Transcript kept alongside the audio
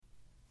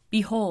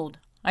Behold,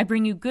 I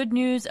bring you good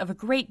news of a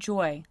great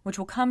joy, which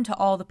will come to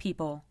all the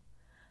people.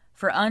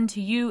 For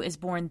unto you is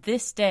born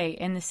this day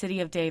in the city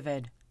of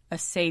David a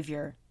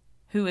Savior,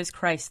 who is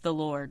Christ the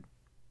Lord.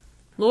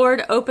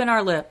 Lord, open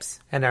our lips,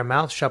 and our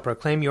mouth shall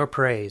proclaim your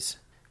praise.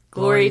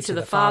 Glory to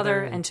the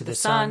Father, and to the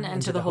Son,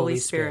 and to the Holy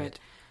Spirit,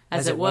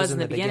 as it was in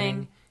the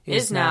beginning,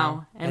 is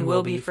now, and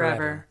will be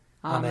forever.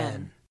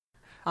 Amen.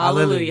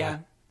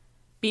 Alleluia.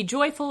 Be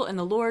joyful in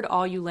the Lord,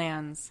 all you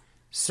lands.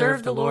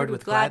 Serve the Lord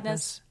with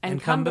gladness,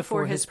 and come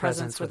before his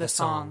presence with a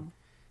song.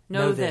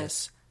 Know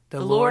this,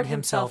 the Lord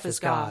himself is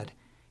God.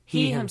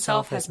 He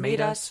himself has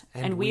made us,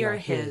 and we are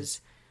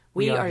his.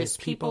 We are his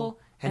people,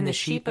 and the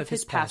sheep of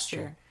his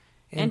pasture.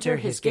 Enter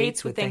his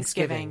gates with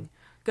thanksgiving.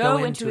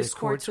 Go into his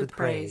courts with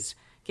praise.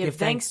 Give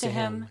thanks to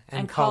him,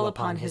 and call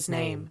upon his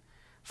name.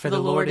 For the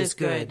Lord is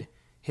good.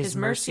 His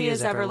mercy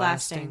is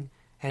everlasting,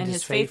 and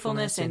his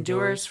faithfulness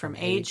endures from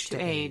age to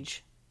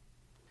age.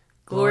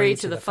 Glory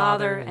to the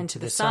Father, and to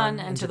the Son,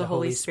 and to the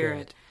Holy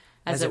Spirit,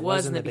 as it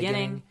was in the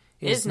beginning,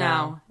 is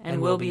now,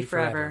 and will be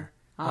forever.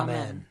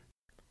 Amen.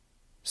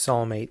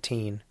 Psalm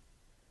 18.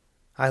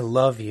 I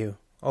love you,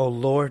 O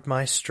Lord,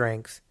 my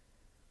strength.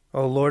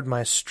 O Lord,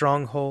 my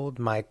stronghold,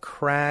 my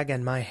crag,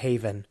 and my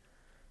haven.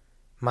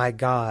 My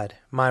God,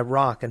 my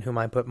rock in whom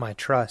I put my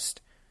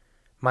trust.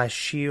 My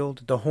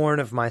shield, the horn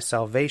of my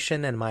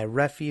salvation, and my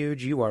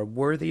refuge, you are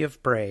worthy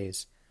of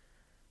praise.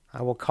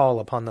 I will call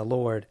upon the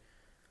Lord,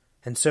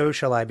 and so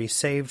shall I be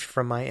saved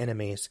from my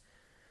enemies.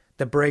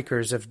 The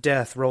breakers of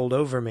death rolled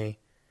over me,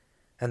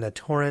 and the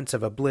torrents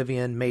of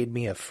oblivion made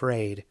me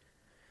afraid.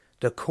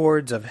 The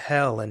cords of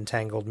hell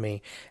entangled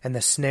me, and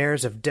the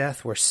snares of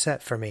death were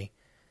set for me.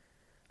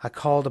 I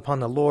called upon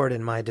the Lord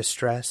in my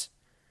distress,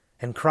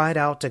 and cried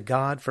out to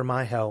God for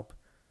my help.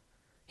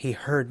 He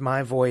heard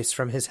my voice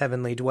from his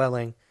heavenly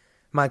dwelling.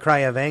 My cry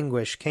of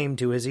anguish came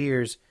to his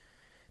ears.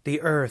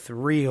 The earth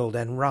reeled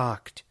and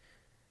rocked.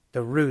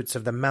 The roots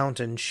of the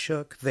mountain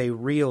shook, they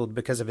reeled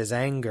because of his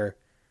anger.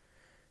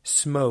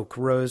 Smoke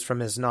rose from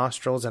his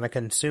nostrils, and a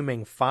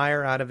consuming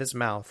fire out of his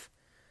mouth.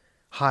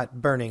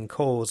 Hot burning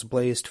coals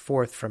blazed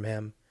forth from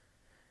him.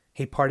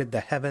 He parted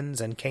the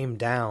heavens and came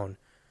down,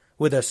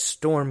 with a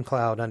storm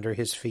cloud under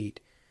his feet.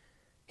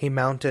 He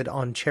mounted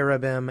on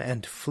cherubim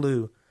and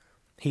flew.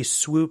 He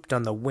swooped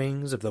on the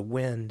wings of the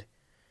wind.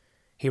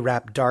 He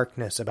wrapped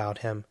darkness about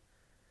him.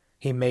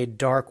 He made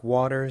dark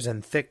waters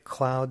and thick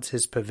clouds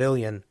his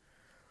pavilion.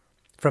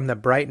 From the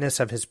brightness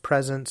of his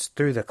presence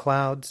through the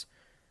clouds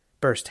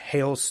burst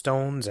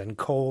hailstones and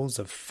coals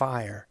of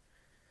fire.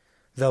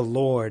 The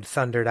Lord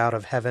thundered out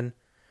of heaven.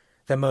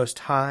 The Most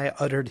High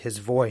uttered his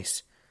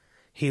voice.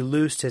 He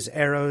loosed his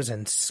arrows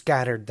and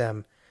scattered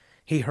them.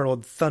 He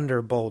hurled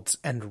thunderbolts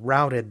and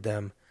routed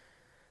them.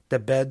 The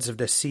beds of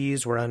the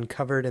seas were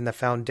uncovered, and the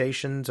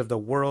foundations of the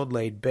world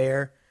laid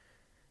bare.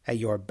 At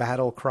your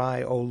battle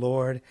cry, O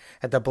Lord,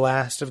 at the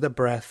blast of the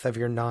breath of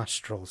your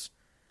nostrils.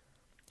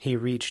 He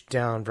reached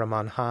down from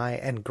on high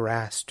and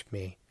grasped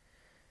me.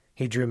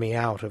 He drew me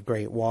out of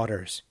great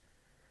waters.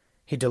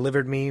 He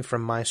delivered me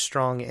from my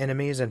strong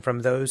enemies and from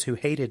those who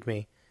hated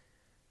me,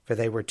 for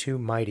they were too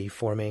mighty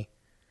for me.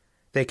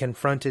 They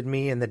confronted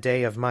me in the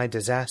day of my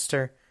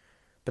disaster,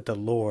 but the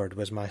Lord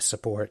was my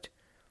support.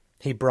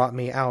 He brought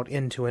me out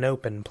into an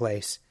open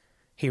place.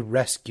 He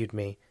rescued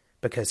me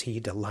because he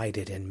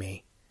delighted in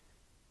me.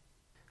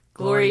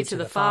 Glory to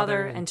the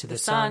Father, and to the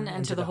Son,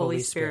 and to the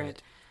Holy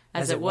Spirit,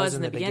 as it was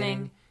in the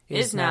beginning,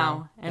 is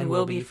now, and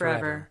will be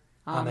forever.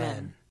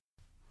 Amen.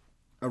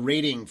 A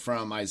reading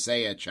from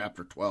Isaiah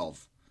chapter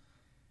 12.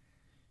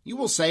 You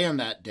will say on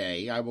that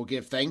day, I will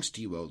give thanks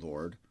to you, O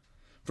Lord.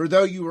 For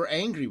though you were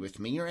angry with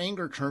me, your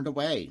anger turned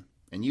away,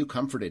 and you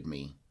comforted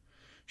me.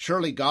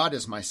 Surely God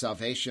is my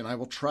salvation. I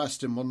will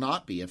trust and will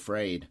not be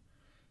afraid.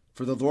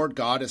 For the Lord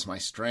God is my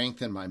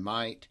strength and my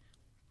might.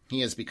 He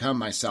has become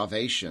my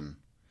salvation.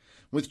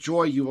 With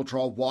joy you will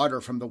draw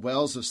water from the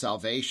wells of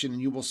salvation,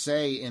 and you will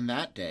say in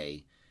that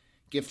day,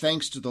 give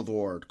thanks to the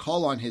Lord,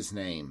 call on his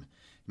name,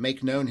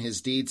 make known his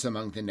deeds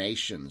among the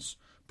nations,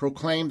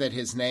 proclaim that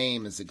his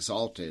name is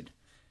exalted.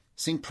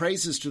 Sing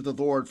praises to the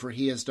Lord, for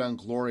he has done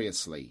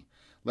gloriously.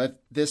 Let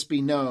this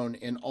be known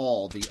in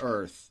all the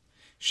earth.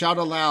 Shout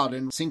aloud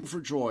and sing for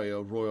joy,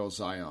 O royal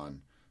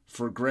Zion,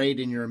 for great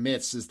in your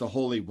midst is the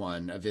Holy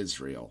One of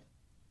Israel.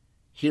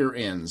 Here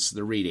ends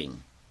the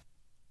reading.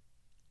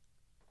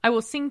 I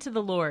will sing to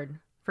the Lord,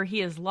 for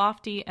he is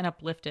lofty and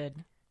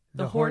uplifted.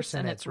 The horse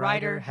and its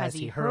rider has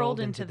he hurled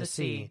into the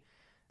sea.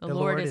 The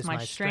Lord is my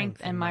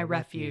strength and my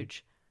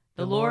refuge.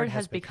 The Lord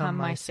has become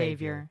my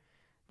Savior.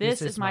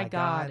 This is my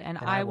God, and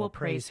I will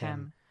praise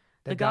him.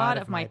 The God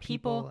of my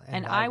people,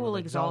 and I will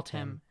exalt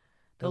him.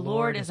 The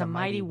Lord is a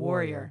mighty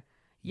warrior.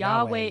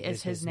 Yahweh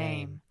is his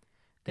name.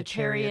 The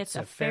chariots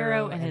of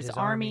Pharaoh and his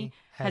army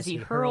has he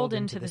hurled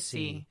into the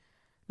sea.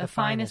 The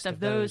finest of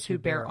those who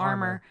bear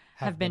armor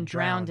have been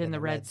drowned in the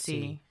Red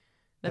Sea.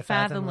 The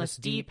fathomless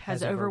deep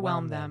has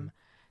overwhelmed them.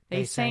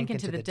 They sank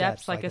into the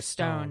depths like a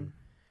stone.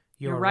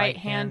 Your right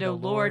hand, O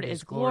Lord,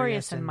 is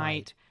glorious in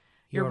might.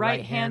 Your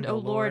right hand, O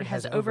Lord,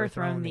 has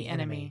overthrown the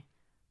enemy.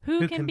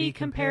 Who can be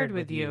compared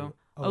with you,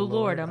 O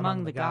Lord,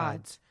 among the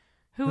gods?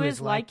 Who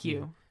is like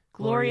you,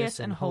 glorious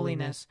in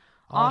holiness,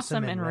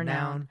 awesome in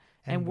renown,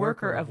 and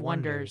worker of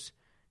wonders?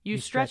 You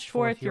stretched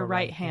forth your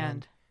right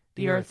hand.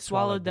 The earth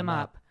swallowed them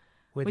up.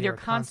 With your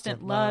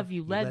constant love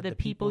you led the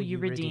people you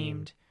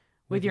redeemed.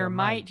 With your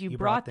might you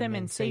brought them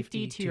in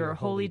safety to your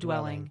holy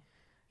dwelling.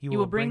 You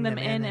will bring them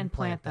in and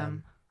plant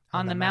them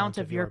on the mount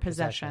of your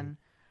possession,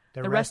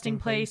 the resting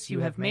place you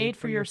have made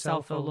for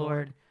yourself, O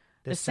Lord,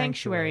 the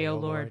sanctuary, O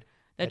Lord,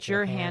 that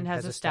your hand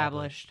has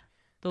established.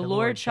 The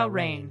Lord shall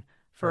reign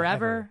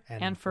forever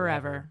and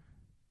forever.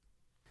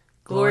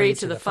 Glory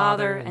to the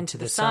Father, and to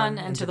the Son,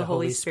 and to the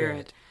Holy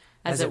Spirit,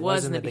 as it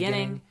was in the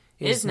beginning,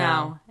 is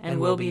now, and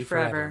will be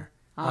forever.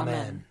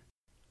 Amen.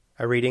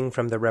 A reading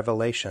from the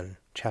Revelation,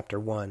 chapter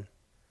 1.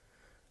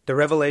 The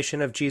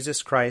revelation of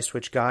Jesus Christ,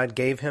 which God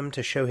gave him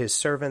to show his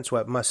servants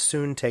what must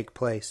soon take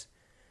place.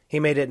 He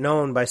made it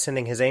known by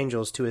sending his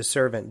angels to his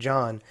servant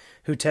John,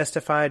 who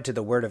testified to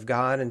the word of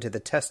God and to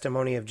the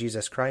testimony of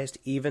Jesus Christ,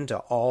 even to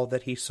all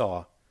that he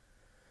saw.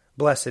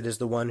 Blessed is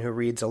the one who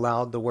reads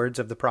aloud the words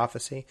of the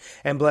prophecy,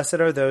 and blessed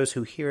are those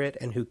who hear it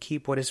and who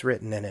keep what is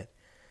written in it,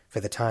 for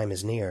the time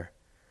is near.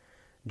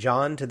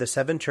 John, to the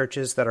 7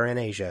 churches that are in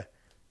Asia,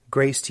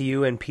 grace to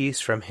you and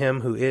peace from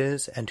him who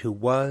is, and who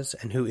was,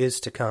 and who is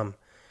to come,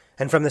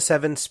 and from the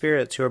 7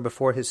 spirits who are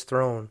before his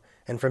throne,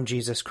 and from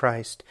Jesus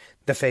Christ,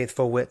 the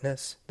faithful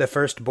witness, the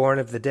firstborn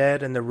of the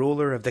dead, and the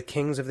ruler of the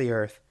kings of the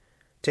earth,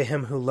 to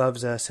him who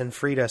loves us and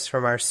freed us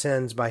from our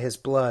sins by his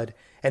blood,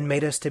 and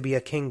made us to be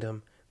a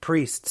kingdom,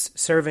 priests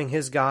serving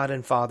his God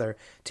and Father,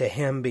 to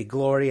him be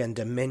glory and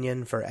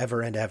dominion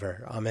forever and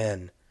ever.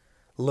 Amen.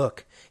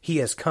 Look, he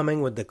is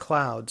coming with the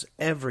clouds.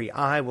 Every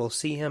eye will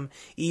see him,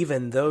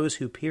 even those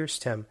who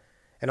pierced him.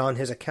 And on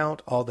his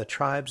account all the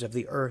tribes of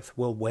the earth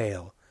will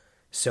wail.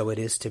 So it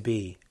is to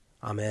be.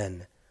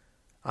 Amen.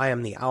 I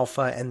am the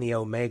Alpha and the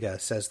Omega,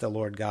 says the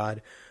Lord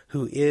God,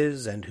 who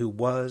is and who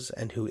was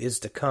and who is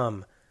to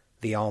come,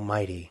 the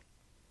Almighty.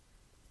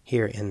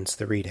 Here ends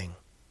the reading.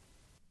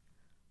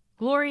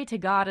 Glory to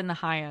God in the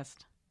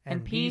highest,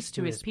 and peace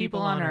to his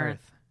people on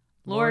earth.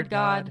 Lord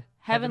God,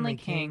 heavenly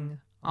King,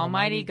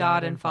 Almighty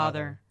God and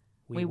Father,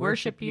 we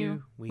worship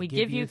you, we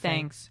give you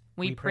thanks,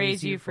 we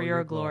praise you for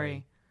your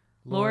glory.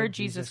 Lord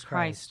Jesus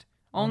Christ,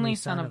 only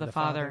Son of the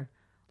Father,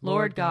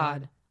 Lord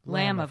God,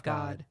 Lamb of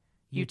God,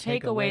 you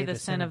take away the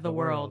sin of the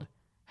world.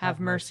 Have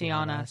mercy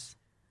on us.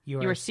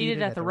 You are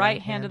seated at the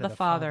right hand of the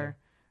Father.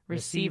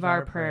 Receive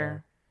our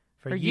prayer.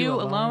 For you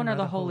alone are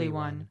the Holy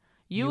One.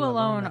 You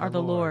alone are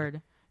the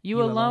Lord.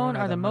 You alone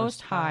are the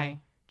Most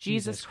High,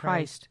 Jesus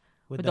Christ,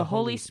 with the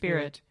Holy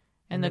Spirit,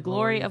 and the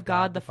glory of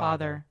God the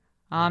Father.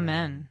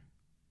 Amen.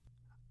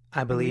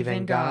 I believe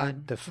in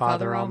God, the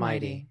Father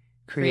Almighty,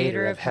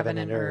 creator of heaven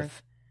and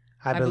earth.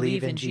 I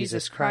believe in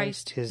Jesus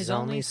Christ, his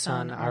only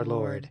Son, our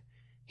Lord.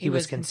 He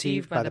was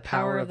conceived by the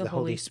power of the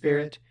Holy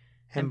Spirit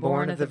and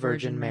born of the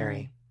Virgin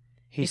Mary.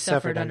 He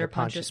suffered under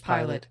Pontius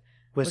Pilate,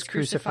 was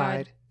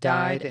crucified,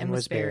 died, and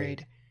was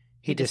buried.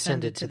 He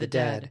descended to the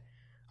dead.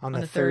 On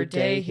the 3rd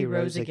day he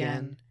rose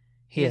again.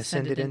 He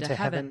ascended into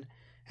heaven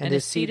and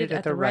is seated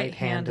at the right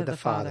hand of the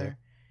Father.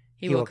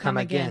 He will come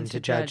again to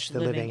judge the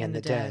living and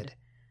the dead.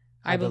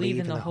 I believe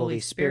in the Holy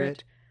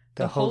Spirit,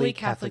 the Holy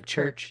Catholic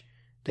Church,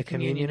 the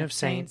communion of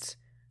saints,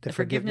 the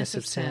forgiveness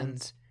of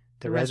sins,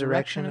 the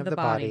resurrection of the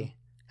body,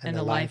 and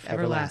the life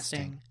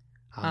everlasting.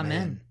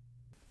 Amen.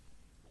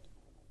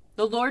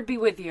 The Lord be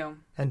with you.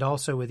 And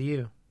also with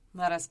you.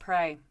 Let us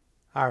pray.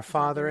 Our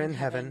Father in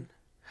heaven,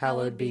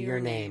 hallowed be your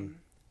name.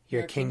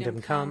 Your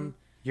kingdom come,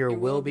 your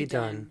will be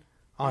done,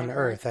 on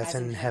earth as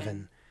in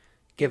heaven.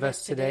 Give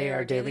us today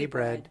our daily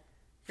bread.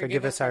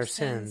 Forgive us our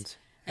sins,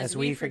 as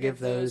we forgive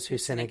those who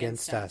sin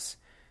against us.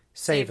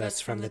 Save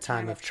us from the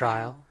time of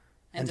trial,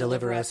 and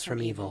deliver us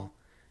from evil.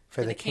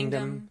 For the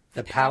kingdom,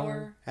 the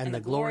power, and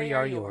the glory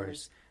are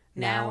yours,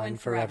 now and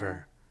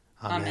forever.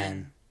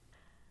 Amen.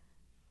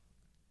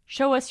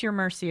 Show us your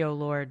mercy, O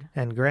Lord.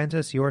 And grant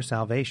us your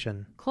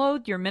salvation.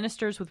 Clothe your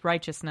ministers with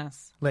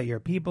righteousness. Let your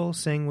people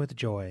sing with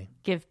joy.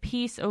 Give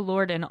peace, O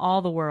Lord, in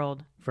all the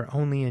world. For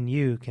only in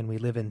you can we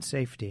live in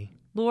safety.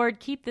 Lord,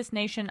 keep this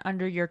nation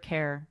under your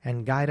care.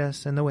 And guide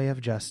us in the way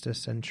of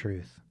justice and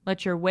truth.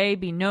 Let your way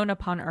be known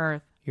upon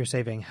earth. Your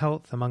saving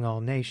health among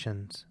all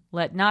nations.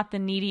 Let not the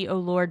needy, O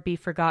Lord, be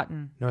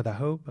forgotten. Nor the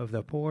hope of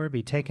the poor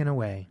be taken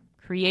away.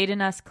 Create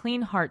in us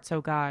clean hearts, O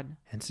God.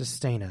 And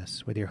sustain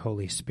us with your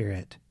Holy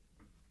Spirit.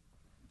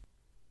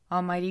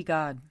 Almighty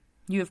God,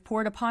 you have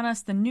poured upon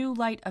us the new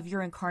light of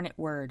your incarnate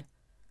word.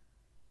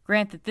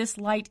 Grant that this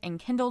light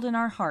enkindled in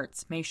our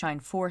hearts may shine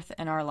forth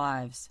in our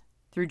lives.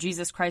 Through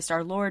Jesus Christ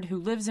our Lord, who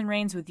lives and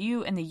reigns with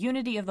you in the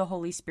unity of the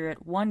Holy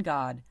Spirit, one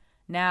God,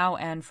 now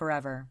and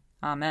forever.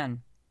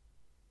 Amen.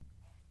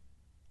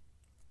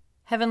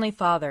 Heavenly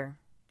Father,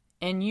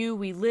 in you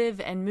we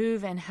live and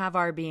move and have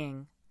our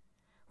being.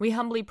 We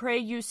humbly pray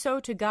you so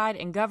to guide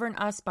and govern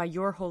us by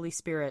your Holy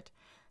Spirit,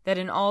 that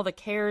in all the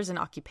cares and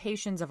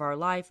occupations of our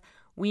life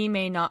we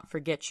may not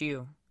forget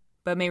you,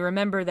 but may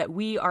remember that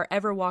we are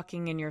ever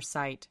walking in your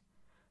sight.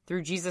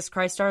 Through Jesus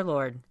Christ our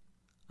Lord.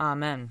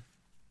 Amen.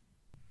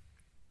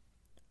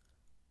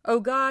 O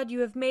God, you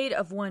have made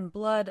of one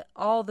blood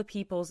all the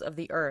peoples of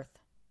the earth,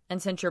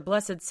 and sent your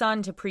blessed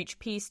Son to preach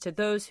peace to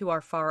those who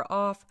are far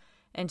off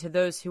and to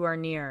those who are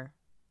near.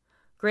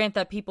 Grant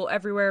that people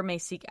everywhere may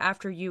seek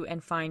after you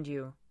and find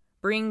you.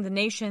 Bring the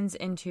nations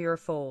into your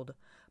fold.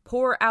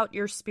 Pour out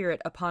your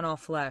Spirit upon all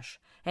flesh,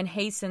 and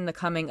hasten the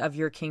coming of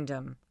your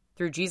kingdom.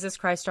 Through Jesus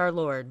Christ our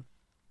Lord.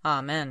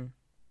 Amen.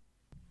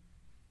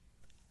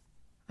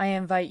 I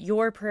invite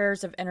your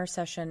prayers of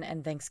intercession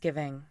and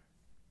thanksgiving.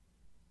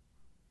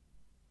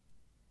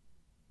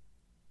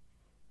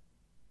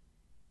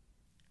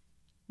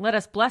 Let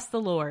us bless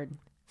the Lord.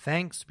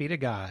 Thanks be to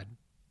God.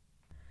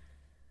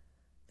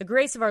 The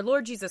grace of our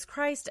Lord Jesus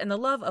Christ, and the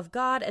love of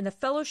God, and the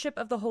fellowship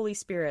of the Holy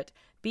Spirit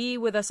be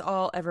with us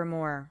all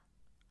evermore.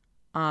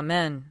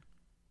 Amen.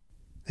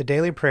 The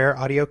Daily Prayer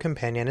audio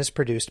companion is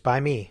produced by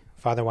me,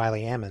 Father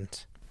Wiley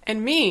Ammons.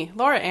 And me,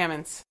 Laura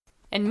Ammons.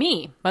 And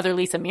me, Mother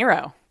Lisa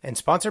Miro. And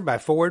sponsored by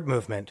Forward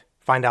Movement.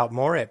 Find out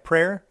more at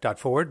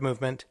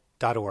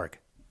prayer.forwardmovement.org.